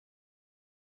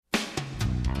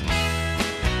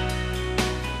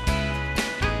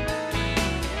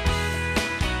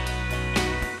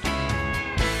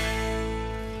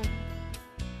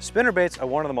Spinnerbaits are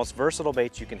one of the most versatile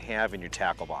baits you can have in your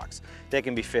tackle box. They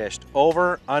can be fished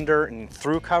over, under, and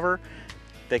through cover.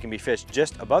 They can be fished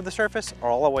just above the surface or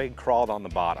all the way crawled on the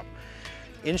bottom.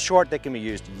 In short, they can be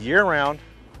used year-round,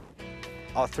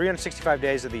 365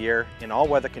 days of the year, in all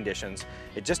weather conditions.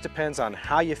 It just depends on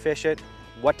how you fish it,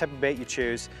 what type of bait you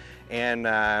choose, and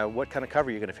what kind of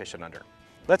cover you're going to fish it under.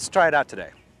 Let's try it out today.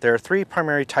 There are three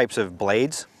primary types of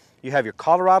blades. You have your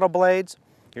Colorado blades,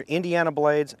 your Indiana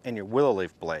blades, and your willow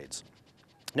leaf blades.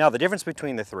 Now the difference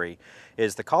between the three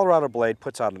is the Colorado blade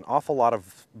puts out an awful lot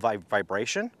of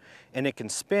vibration, and it can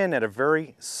spin at a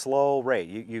very slow rate.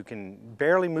 You can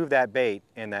barely move that bait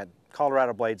and that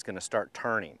Colorado blade's going to start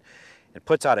turning. It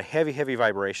puts out a heavy, heavy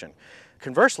vibration.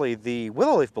 Conversely, the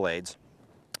willow leaf blades,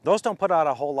 those don't put out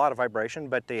a whole lot of vibration,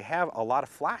 but they have a lot of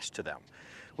flash to them,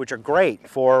 which are great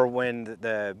for when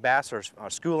the bass are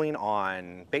schooling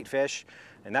on bait fish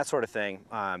and that sort of thing.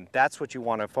 That's what you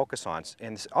want to focus on.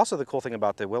 And also the cool thing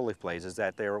about the willow leaf blades is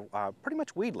that they're pretty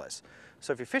much weedless.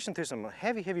 So if you're fishing through some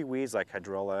heavy, heavy weeds like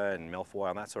hydrilla and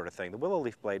milfoil and that sort of thing, the willow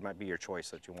leaf blade might be your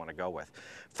choice that you want to go with.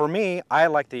 For me, I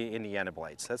like the Indiana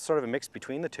blades. That's sort of a mix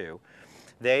between the two.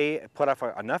 They put off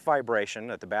enough vibration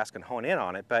that the bass can hone in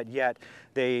on it, but yet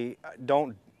they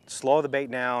don't slow the bait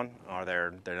down, or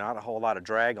they're not a whole lot of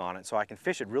drag on it, so I can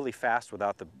fish it really fast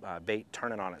without the bait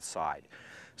turning on its side.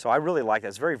 So I really like that.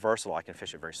 It's very versatile. I can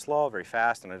fish it very slow, very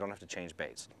fast, and I don't have to change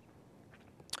baits.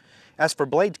 As for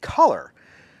blade color,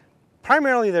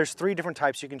 primarily there's three different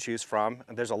types you can choose from.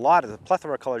 There's a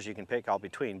plethora of colors you can pick all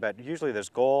between, but usually there's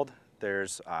gold,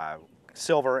 there's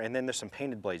silver, and then there's some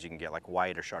painted blades you can get like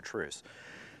white or chartreuse.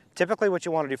 Typically what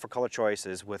you want to do for color choice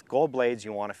is with gold blades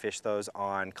you want to fish those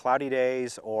on cloudy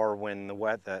days or when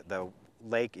the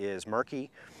lake is murky.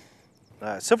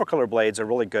 Silver color blades are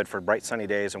really good for bright sunny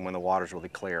days and when the water's really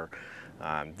clear.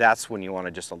 That's when you want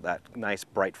to just that nice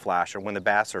bright flash, or when the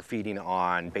bass are feeding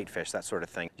on bait fish, that sort of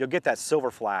thing. You'll get that silver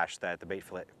flash that the bait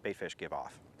fish give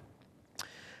off.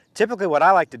 Typically what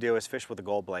I like to do is fish with the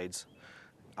gold blades,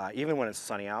 even when it's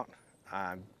sunny out.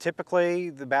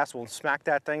 Typically the bass will smack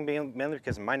that thing, mainly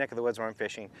because in my neck of the woods where I'm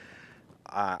fishing,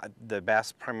 the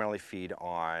bass primarily feed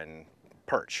on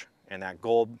perch, and that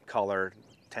gold color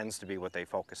tends to be what they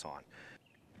focus on.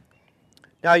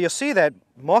 Now you'll see that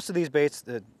most of these baits,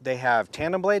 they have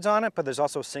tandem blades on it, but there's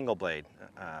also a single blade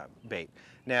bait.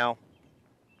 Now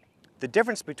the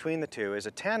difference between the two is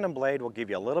a tandem blade will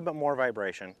give you a little bit more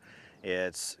vibration.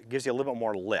 It gives you a little bit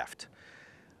more lift,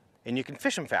 and you can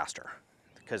fish them faster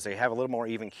because they have a little more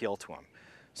even keel to them.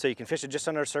 So you can fish it just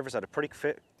under the surface at a pretty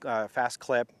fast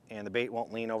clip, and the bait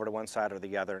won't lean over to one side or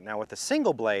the other. Now with the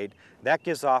single blade, that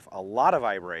gives off a lot of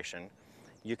vibration.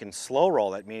 You can slow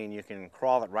roll it, meaning you can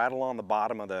crawl it right along the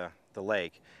bottom of the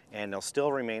lake, and they'll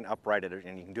still remain upright,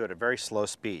 and you can do it at a very slow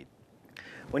speed.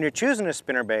 When you're choosing a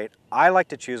spinnerbait, I like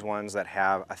to choose ones that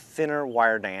have a thinner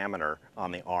wire diameter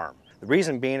on the arm. The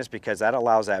reason being is because that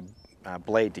allows that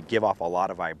blade to give off a lot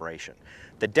of vibration.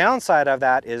 The downside of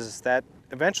that is that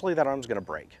eventually that arm's going to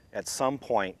break. At some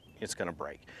point it's going to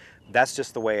break. That's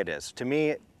just the way it is. To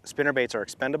me, spinnerbaits are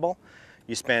expendable.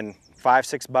 You spend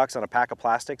 $5–6 on a pack of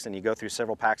plastics and you go through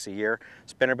several packs a year.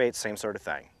 Spinnerbaits, same sort of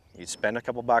thing. You spend a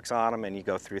couple bucks on them and you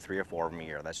go through 3 or 4 of them a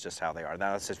year. That's just how they are.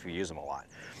 That's if you use them a lot.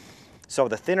 So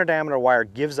the thinner diameter wire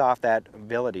gives off that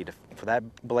ability for that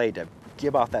blade to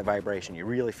give off that vibration. You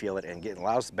really feel it, and it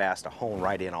allows the bass to hone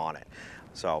right in on it.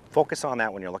 So focus on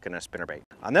that when you're looking at a spinnerbait.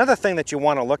 Another thing that you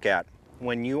want to look at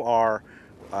when you are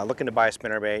looking to buy a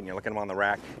spinnerbait and you're looking at them on the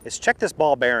rack is check this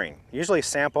ball bearing. Usually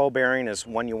Sampo bearing is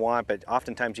one you want, but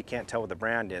oftentimes you can't tell what the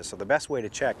brand is. So the best way to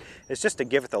check is just to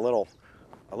give it a little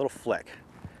flick.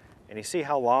 And you see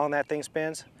how long that thing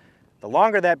spins? The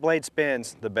longer that blade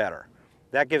spins, the better.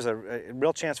 That gives a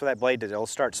real chance for that blade to it'll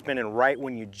start spinning right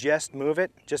when you just move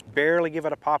it. Just barely give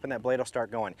it a pop and that blade will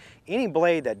start going. Any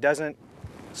blade that doesn't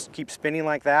keep spinning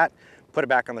like that, put it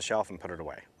back on the shelf and put it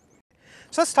away.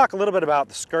 So let's talk a little bit about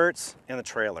the skirts and the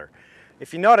trailer.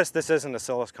 If you notice, this isn't a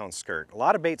silicone skirt. A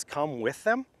lot of baits come with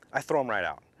them. I throw them right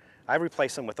out. I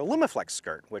replace them with a Lumiflex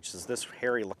skirt, which is this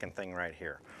hairy looking thing right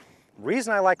here. The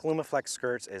reason I like Lumiflex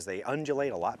skirts is they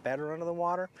undulate a lot better under the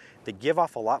water. They give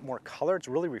off a lot more color. It's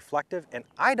really reflective, and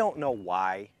I don't know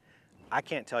why. I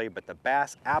can't tell you, but the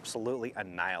bass absolutely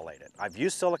annihilate it. I've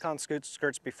used silicone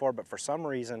skirts before, but for some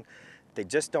reason, they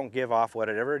just don't give off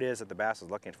whatever it is that the bass is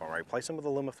looking for. I replace them with a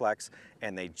Lumiflex,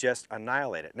 and they just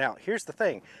annihilate it. Now, here's the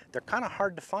thing. They're kind of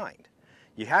hard to find.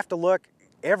 You have to look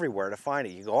everywhere to find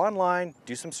it. You go online,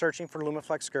 do some searching for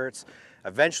Lumiflex skirts.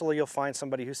 Eventually, you'll find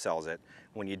somebody who sells it.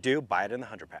 When you do, buy it in the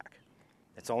 100-pack.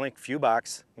 It's only a few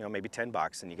bucks, maybe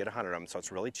 $10, and you get 100 of them, so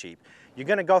it's really cheap. You're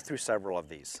going to go through several of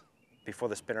these. before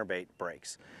the spinnerbait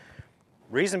breaks.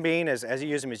 Reason being is, as you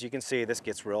use them, as you can see, this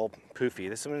gets real poofy.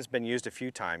 This one's been used a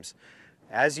few times.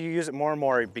 As you use it more and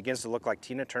more, it begins to look like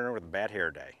Tina Turner with a bad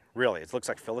hair day. Really, it looks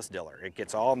like Phyllis Diller. It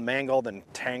gets all mangled and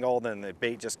tangled, and the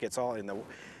bait just gets all in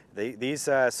these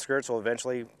skirts will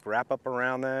eventually wrap up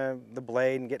around the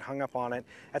blade and get hung up on it.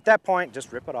 At that point,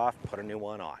 just rip it off, put a new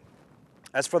one on.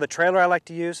 As for the trailer I like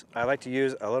to use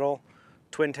a little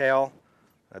twin tail.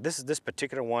 This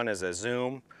particular one is a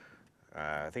Zoom.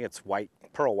 I think it's white,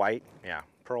 pearl white. Yeah,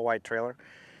 pearl white trailer.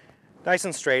 Nice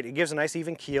and straight. It gives a nice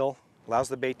even keel, allows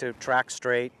the bait to track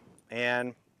straight,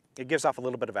 and it gives off a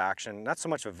little bit of action. Not so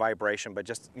much of vibration, but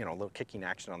just, you know, a little kicking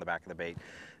action on the back of the bait.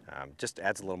 Just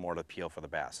adds a little more to the appeal for the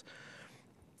bass.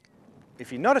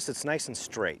 If you notice, it's nice and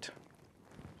straight.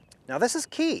 Now this is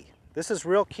key. This is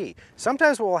real key.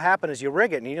 Sometimes what will happen is you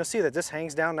rig it and you'll see that this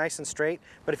hangs down nice and straight,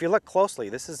 but if you look closely,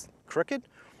 this is crooked.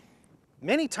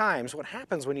 Many times what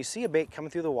happens when you see a bait coming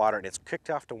through the water and it's kicked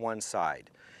off to one side,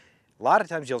 a lot of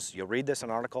times you'll read this in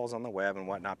articles on the web and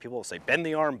whatnot, people will say bend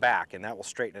the arm back and that will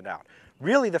straighten it out.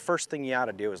 Really the first thing you ought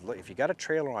to do is, look, if you got a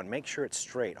trailer on, make sure it's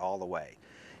straight all the way.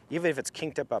 Even if it's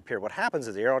kinked up here, what happens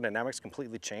is the aerodynamics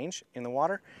completely change in the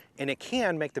water, and it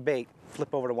can make the bait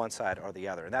flip over to one side or the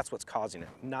other, and that's what's causing it,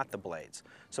 not the blades.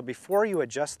 So before you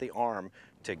adjust the arm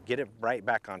to get it right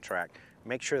back on track,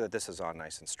 make sure that this is on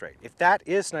nice and straight. If that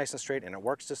is nice and straight and it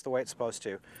works just the way it's supposed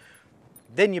to,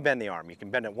 then you bend the arm. You can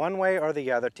bend it one way or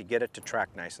the other to get it to track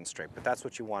nice and straight, but that's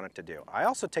what you want it to do. I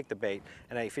also take the bait,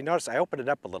 and if you notice, I open it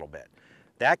up a little bit.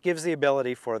 That gives the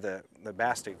ability for the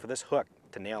bass for this hook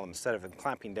to nail them instead of them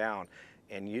clamping down,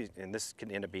 and this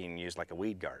can end up being used like a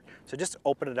weed guard. So just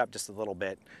open it up just a little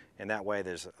bit, and that way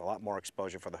there's a lot more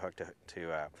exposure for the hook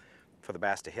for the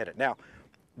bass to hit it. Now,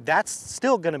 that's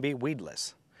still going to be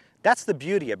weedless. That's the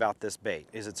beauty about this bait,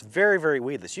 is it's very, very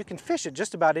weedless. You can fish it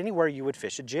just about anywhere you would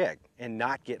fish a jig and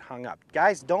not get hung up.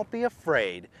 Guys, don't be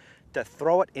afraid to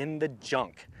throw it in the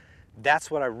junk.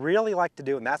 That's what I really like to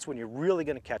do, and that's when you're really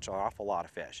going to catch an awful lot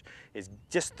of fish, is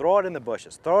just throw it in the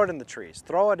bushes, throw it in the trees,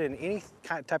 throw it in any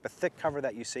type of thick cover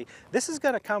that you see. This is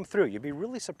going to come through. You'd be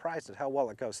really surprised at how well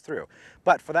it goes through.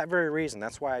 But for that very reason,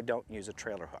 that's why I don't use a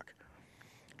trailer hook.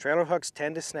 Trailer hooks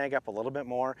tend to snag up a little bit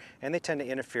more, and they tend to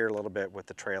interfere a little bit with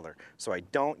the trailer. So I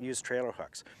don't use trailer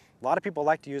hooks. A lot of people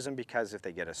like to use them because if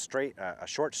they get a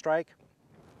short strike,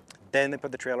 then they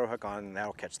put the trailer hook on and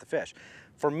that'll catch the fish.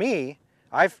 For me,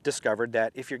 I've discovered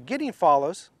that if you're getting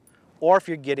follows or if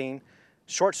you're getting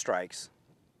short strikes,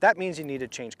 that means you need to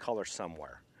change color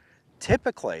somewhere.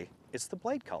 Typically, it's the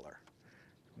blade color,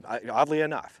 oddly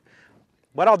enough.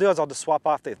 What I'll do is I'll just swap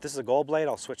off, if this is a gold blade,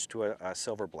 I'll switch to a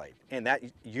silver blade. And that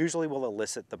usually will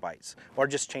elicit the bites. Or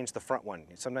just change the front one.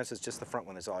 Sometimes it's just the front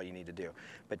one is all you need to do.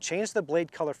 But change the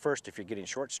blade color first if you're getting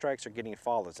short strikes or getting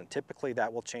follows. And typically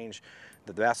that will change,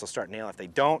 the bass will start nailing. If they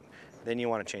don't, then you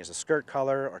want to change the skirt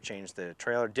color or change the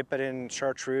trailer, dip it in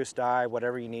chartreuse dye,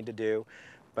 whatever you need to do.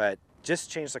 But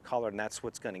just change the color, and that's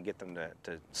what's going to get them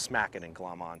to smack it and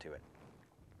glom onto it.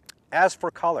 As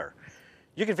for color,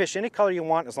 you can fish any color you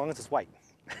want as long as it's white.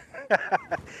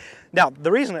 Now,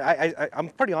 the reason, I'm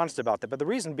pretty honest about that, but the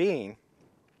reason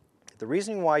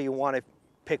why you want to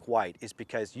pick white is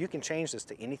because you can change this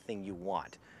to anything you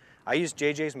want. I use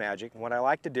JJ's Magic, and what I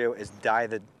like to do is dye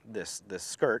this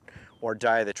skirt or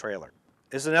dye the trailer.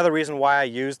 This is another reason why I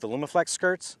use the Lumiflex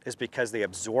skirts, is because they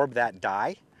absorb that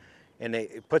dye, and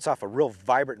it puts off a real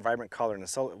vibrant color, and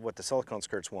what the silicone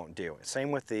skirts won't do.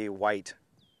 Same with the white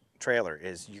trailer,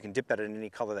 is you can dip that in any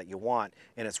color that you want,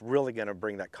 and it's really going to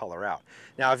bring that color out.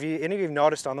 Now, if any of you have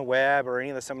noticed on the web or any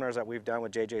of the seminars that we've done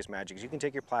with JJ's Magic, you can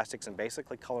take your plastics and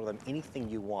basically color them anything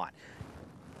you want.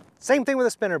 Same thing with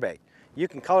a spinnerbait. You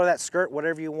can color that skirt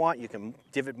whatever you want. You can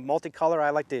give it multicolor. I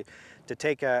like to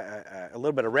take a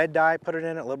little bit of red dye, put it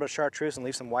in it, a little bit of chartreuse, and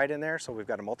leave some white in there, so we've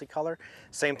got a multicolor.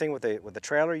 Same thing with the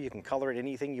trailer. You can color it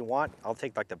anything you want. I'll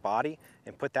take like the body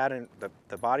and put that in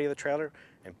the body of the trailer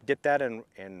and dip that in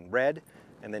red,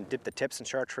 and then dip the tips in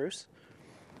chartreuse.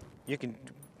 You can,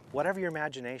 whatever your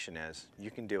imagination is,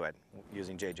 you can do it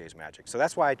using JJ's Magic. So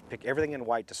that's why I pick everything in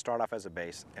white to start off as a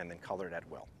base and then color it at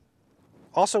will.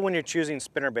 Also, when you're choosing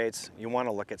spinnerbaits, you want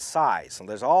to look at size. So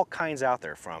there's all kinds out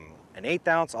there, from an 1/8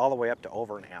 ounce all the way up to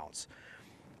over an ounce.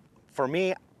 For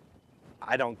me,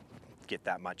 I don't get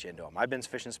that much into them. I've been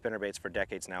fishing spinnerbaits for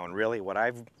decades now, and really what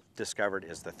I've discovered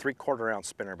is the 3/4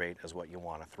 ounce spinnerbait is what you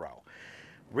want to throw.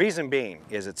 Reason being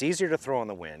is it's easier to throw in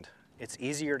the wind, it's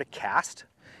easier to cast,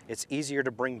 it's easier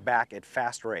to bring back at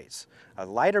fast rates. A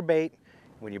lighter bait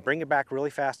when you bring it back really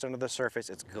fast under the surface,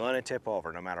 it's gonna tip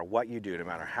over no matter what you do, no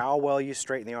matter how well you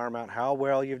straighten the arm out, how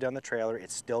well you've done the trailer,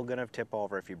 it's still gonna tip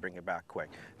over if you bring it back quick.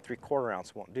 3/4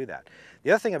 ounce won't do that.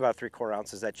 The other thing about 3/4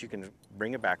 ounce is that you can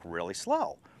bring it back really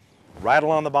slow, right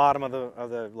along the bottom of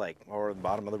the lake or the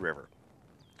bottom of the river.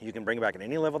 You can bring it back at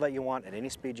any level that you want, at any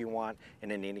speed you want,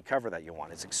 and in any cover that you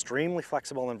want. It's extremely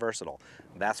flexible and versatile.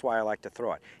 That's why I like to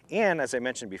throw it. And as I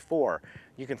mentioned before,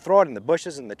 you can throw it in the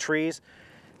bushes and the trees.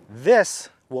 This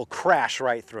will crash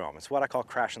right through them. It's what I call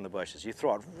crash in the bushes. You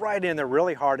throw it right in there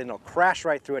really hard and it'll crash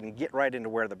right through it and get right into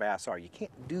where the bass are. You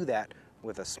can't do that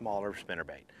with a smaller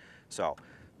spinnerbait. So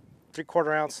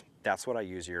 3/4 ounce, that's what I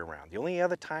use year round. The only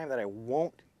other time that I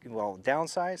won't,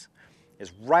 downsize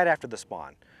is right after the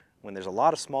spawn. When there's a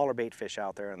lot of smaller bait fish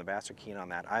out there and the bass are keen on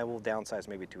that, I will downsize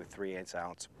maybe to a 3/8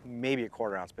 ounce, maybe a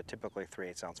 1/4 ounce, but typically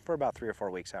 3/8 ounce for about 3 or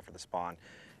 4 weeks after the spawn.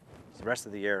 The rest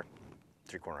of the year,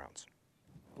 3/4 ounce.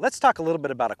 Let's talk a little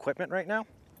bit about equipment right now.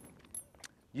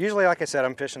 Usually, like I said,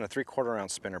 I'm fishing a 3/4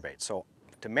 ounce spinnerbait. So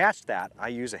to match that, I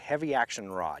use a heavy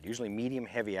action rod, usually medium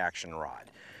heavy action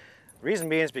rod. The reason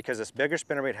being is because this bigger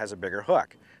spinnerbait has a bigger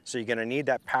hook. So you're gonna need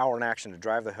that power and action to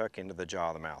drive the hook into the jaw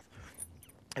of the mouth.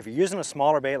 If you're using a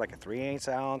smaller bait like a 3/8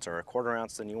 ounce or a 1/4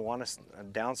 ounce, then you want to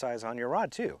downsize on your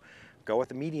rod too. Go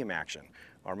with a medium action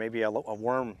or maybe a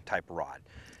worm type rod.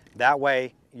 That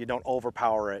way you don't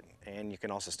overpower it and you can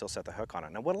also still set the hook on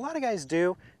it. Now what a lot of guys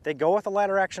do, they go with a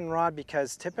lighter action rod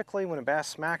because typically when a bass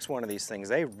smacks one of these things,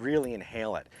 they really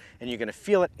inhale it and you're gonna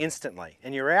feel it instantly.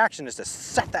 And your reaction is to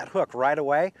set that hook right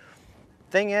away.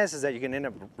 Thing is that you can end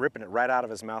up ripping it right out of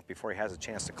his mouth before he has a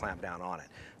chance to clamp down on it.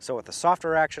 So with a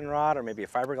softer action rod or maybe a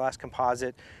fiberglass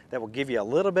composite, that will give you a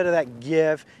little bit of that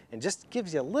give and just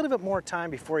gives you a little bit more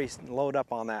time before you load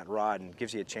up on that rod and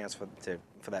gives you a chance for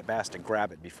that bass to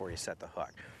grab it before you set the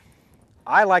hook.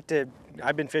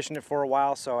 I've been fishing it for a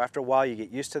while, so after a while you get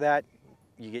used to that.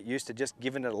 You get used to just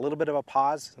giving it a little bit of a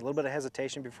pause, a little bit of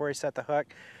hesitation before you set the hook.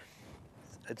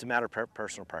 It's a matter of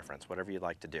personal preference, whatever you'd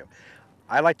like to do.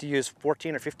 I like to use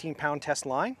 14 or 15 pound test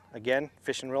line. Again,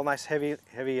 fishing real nice heavy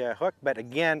hook, but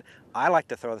again, I like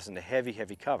to throw this into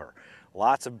heavy cover.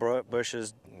 Lots of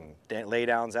bushes, lay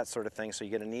downs, that sort of thing, so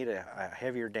you're gonna need a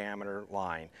heavier diameter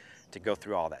line to go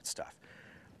through all that stuff.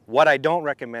 What I don't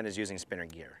recommend is using spinning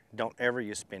gear. Don't ever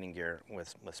use spinning gear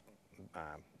with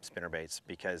spinnerbaits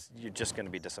because you're just gonna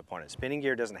be disappointed. Spinning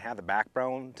gear doesn't have the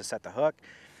backbone to set the hook.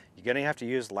 You're gonna have to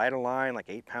use lighter line, like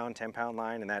 8 pound, 10 pound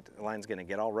line, and that line's gonna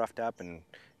get all roughed up and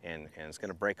it's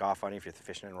gonna break off on you if you're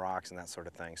fishing in rocks and that sort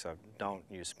of thing, so don't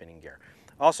use spinning gear.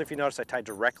 Also, if you notice, I tie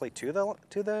directly to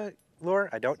the lure.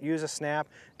 I don't use a snap,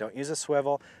 don't use a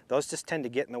swivel. Those just tend to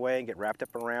get in the way and get wrapped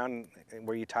up around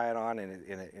where you tie it on, and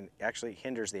it actually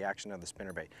hinders the action of the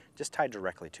spinnerbait. Just tie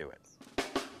directly to it.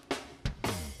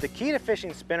 The key to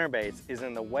fishing spinnerbaits is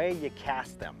in the way you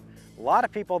cast them. A lot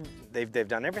of people, they've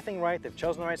done everything right, they've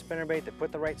chosen the right spinnerbait, they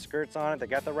put the right skirts on it, they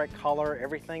got the right color,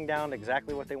 everything down to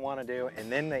exactly what they want to do,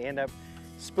 and then they end up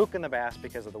spooking the bass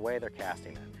because of the way they're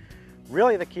casting it.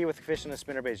 Really the key with fishing a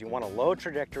spinnerbait is you want a low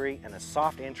trajectory and a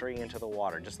soft entry into the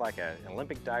water, just like an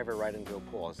Olympic diver right into a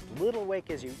pool. As little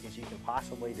wake as you can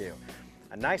possibly do.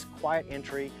 A nice quiet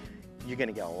entry, you're going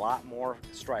to get a lot more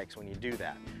strikes when you do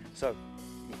that. So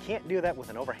you can't do that with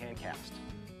an overhand cast.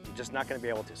 You're just not going to be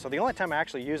able to. So the only time I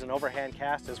actually use an overhand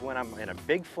cast is when I'm in a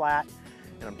big flat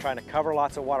and I'm trying to cover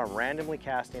lots of water. I'm randomly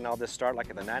casting. I'll just start like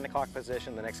at the 9 o'clock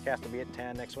position. The next cast will be at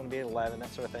 10, next one will be at 11,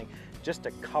 that sort of thing, just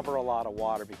to cover a lot of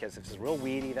water, because if it's real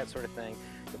weedy, that sort of thing,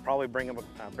 you'll probably bring it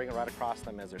right across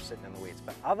them as they're sitting in the weeds.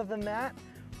 But other than that,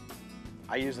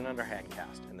 I use an underhand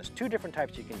cast. And there's 2 different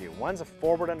types you can do. One's a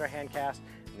forward underhand cast,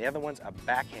 and the other one's a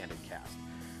backhanded cast.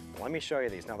 Now, let me show you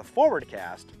these. Now the forward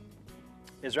cast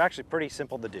is actually pretty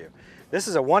simple to do. This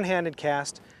is a one-handed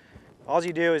cast. All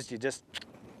you do is you just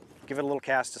give it a little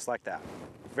cast just like that.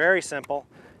 Very simple.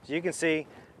 So you can see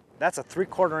that's a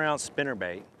 3/4 ounce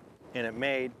spinnerbait, and it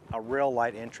made a real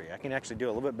light entry. I can actually do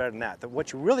a little bit better than that.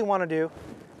 What you really want to do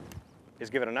is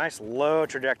give it a nice low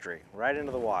trajectory right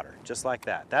into the water, just like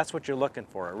that. That's what you're looking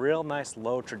for, a real nice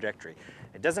low trajectory.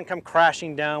 It doesn't come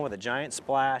crashing down with a giant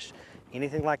splash,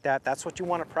 anything like that. That's what you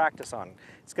want to practice on.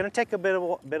 It's going to take a bit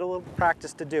of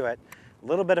practice to do it, a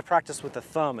little bit of practice with the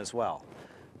thumb as well.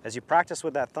 As you practice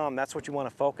with that thumb, that's what you want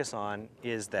to focus on,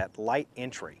 is that light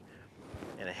entry.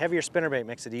 And a heavier spinnerbait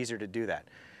makes it easier to do that.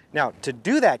 Now, to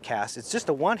do that cast, it's just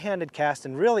a one-handed cast,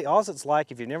 and really all it's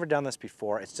like, if you've never done this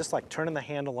before, it's just like turning the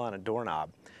handle on a doorknob,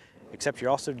 except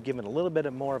you're also giving a little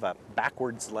bit more of a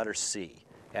backwards letter C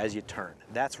as you turn.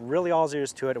 That's really all there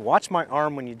is to it. Watch my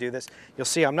arm when you do this. You'll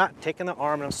see I'm not taking the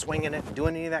arm and I'm swinging it,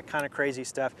 doing any of that kind of crazy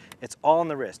stuff. It's all in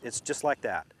the wrist. It's just like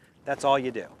that. That's all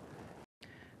you do.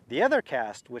 The other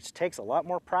cast, which takes a lot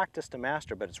more practice to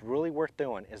master, but it's really worth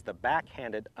doing, is the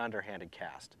backhanded, underhanded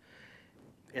cast.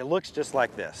 It looks just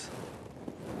like this.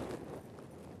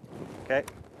 Okay,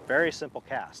 very simple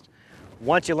cast.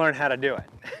 Once you learn how to do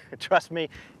it. Trust me,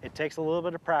 it takes a little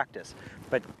bit of practice.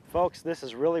 But folks, this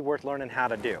is really worth learning how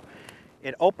to do.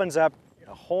 It opens up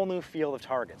a whole new field of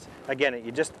targets. Again,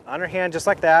 you just underhand just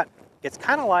like that. It's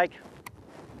kind of like,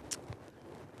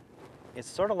 it's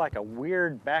sort of like a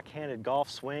weird backhanded golf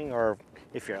swing, or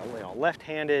if you're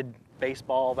left-handed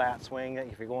baseball bat swing,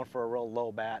 if you're going for a real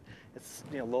low bat, it's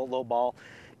low ball.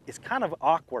 It's kind of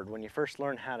awkward when you first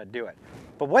learn how to do it.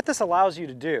 But what this allows you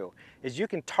to do is you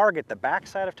can target the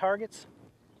backside of targets,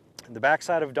 the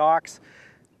backside of docks.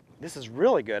 This is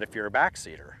really good if you're a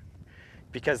backseater,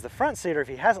 because the front seater, if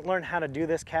he hasn't learned how to do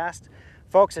this cast,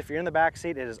 folks, if you're in the back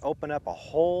seat, it has opened up a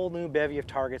whole new bevy of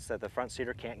targets that the front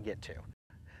seater can't get to.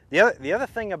 The other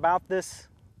thing about this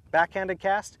backhanded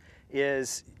cast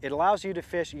is it allows you to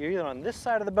fish, you're either on this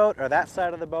side of the boat or that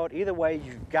side of the boat. Either way,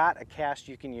 you've got a cast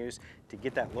you can use to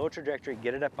get that low trajectory,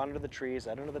 get it up under the trees,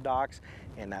 out under the docks,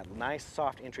 and that nice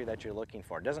soft entry that you're looking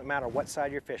for. It doesn't matter what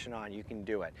side you're fishing on, you can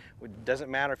do it. It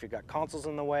doesn't matter if you've got consoles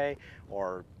in the way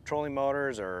or trolling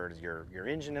motors or your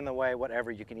engine in the way, whatever.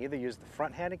 You can either use the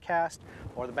front-handed cast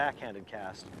or the backhanded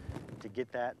cast to get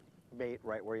that bait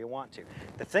right where you want to.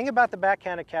 The thing about the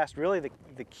backhanded cast, really the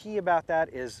key about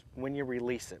that is when you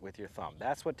release it with your thumb.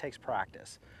 That's what takes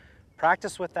practice.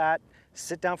 Practice with that,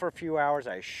 sit down for a few hours.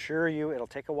 I assure you it'll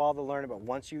take a while to learn it, but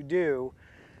once you do,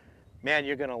 man,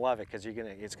 you're gonna love it, because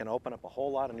it's gonna open up a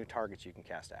whole lot of new targets you can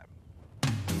cast at.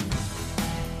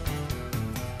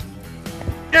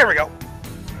 There we go. All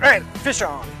right, fish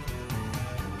on.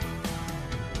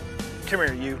 Come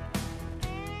here, you.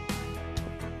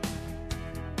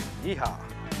 Yeehaw.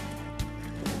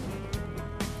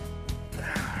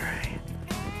 All right.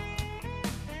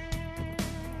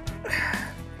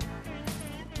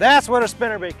 That's what a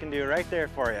spinnerbait can do right there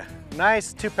for you.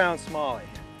 Nice 2-pound smallie.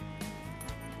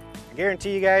 I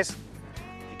guarantee you guys, if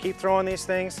you keep throwing these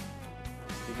things,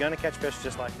 you're gonna catch fish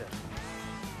just like this.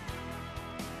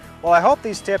 Well, I hope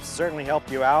these tips certainly help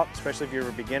you out, especially if you're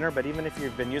a beginner, but even if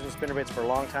you've been using spinnerbaits for a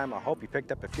long time, I hope you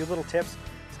picked up a few little tips.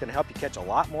 It's gonna help you catch a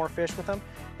lot more fish with them.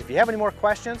 If you have any more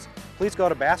questions, please go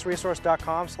to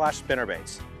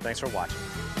bassresource.com/spinnerbaits. Thanks for watching.